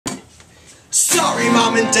Sorry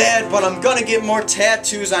mom and dad, but I'm gonna get more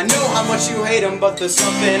tattoos. I know how much you hate them, but there's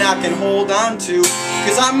something I can hold on to.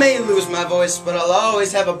 Cause I may lose my voice, but I'll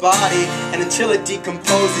always have a body. And until it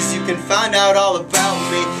decomposes, you can find out all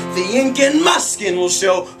about me. The ink in my skin will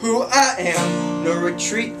show who I am. No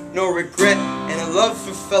retreat, no regret, and a love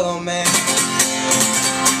for fellow man.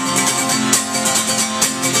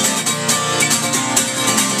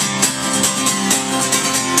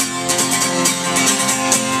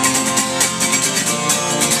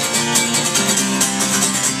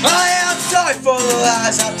 Sorry for the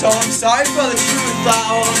lies I told, I'm sorry for the truth I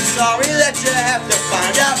hold. I'm sorry that you have to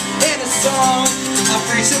find out in a song. I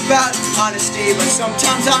preach about honesty, but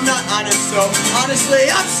sometimes I'm not honest. So honestly,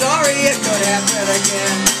 I'm sorry it could happen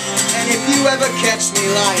again. And if you ever catch me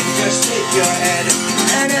lying, just shake your head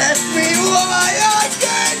and ask me why I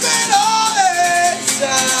gave it all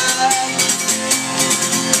inside.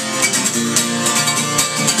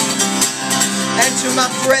 And to my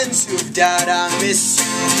friends who've died, I miss you.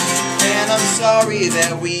 And I'm sorry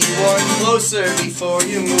that we weren't closer before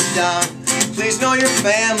you moved on. Please know your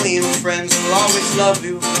family and friends will always love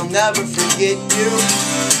you. They'll never forget you.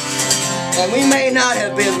 And we may not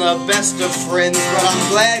have been the best of friends, but I'm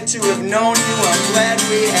glad to have known you. I'm glad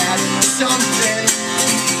we had something.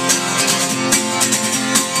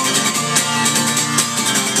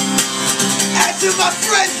 And to my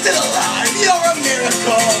friends still alive, you're a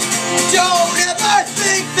miracle. Don't ever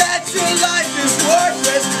think that your life is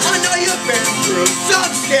worthless. I know you've been through some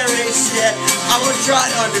scary shit. I will try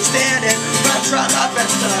to understand it, but I try my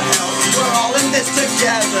best to help. We're all in this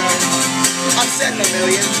together. I've said it a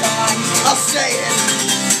million times, I'll say it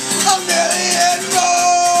a million more.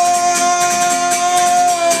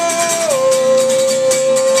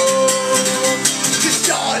 'Cause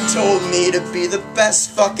Sean told me to be the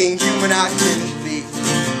best fucking human I can be.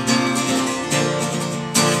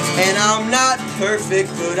 And I'm not perfect,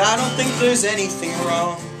 but I don't think there's anything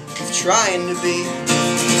wrong with trying to be.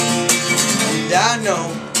 And I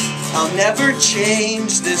know I'll never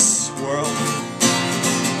change this world,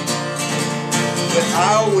 but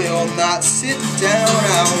I will not sit down,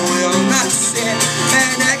 I will not sit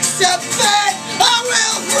and accept that I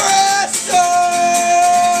will wrestle.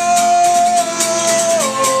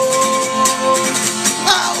 I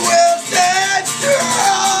will stand strong.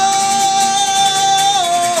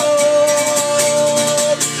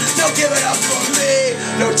 No giving up for me,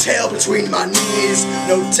 no tail between my knees,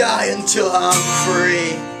 no die until I'm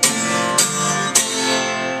free.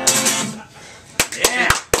 Yeah,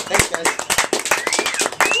 thanks guys.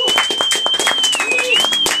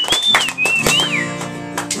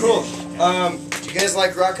 Cool. Do you guys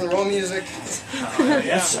like rock and roll music?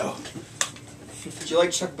 Yeah. So. Do you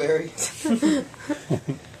like Chuck Berry?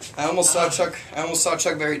 I almost saw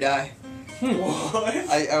Chuck Berry die. What?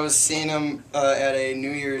 I was seeing him at a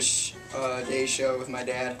New Year's Day show with my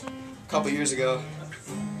dad a couple years ago,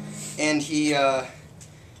 and he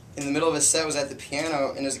in the middle of his set was at the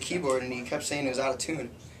piano and there's a keyboard, and he kept saying it was out of tune,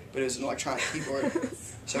 but it was an electronic keyboard.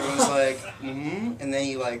 So everyone's like, and then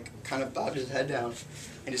he like kind of bobbed his head down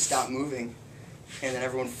and just stopped moving. And then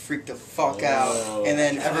everyone freaked the fuck out. And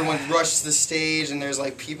then everyone rushed to the stage, and there's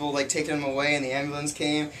like people like taking him away, and the ambulance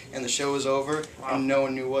came, and the show was over, and no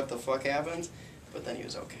one knew what the fuck happened. But then he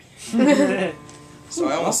was okay. So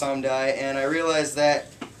I almost saw him die, and I realized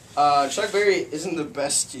that Chuck Berry isn't the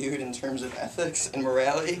best dude in terms of ethics and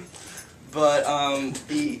morality, but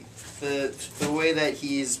the way that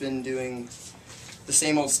he's been doing the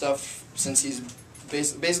same old stuff since he's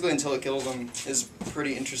basically until it kills him is a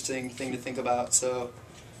pretty interesting thing to think about. So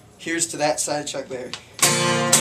here's to that side of Chuck Berry.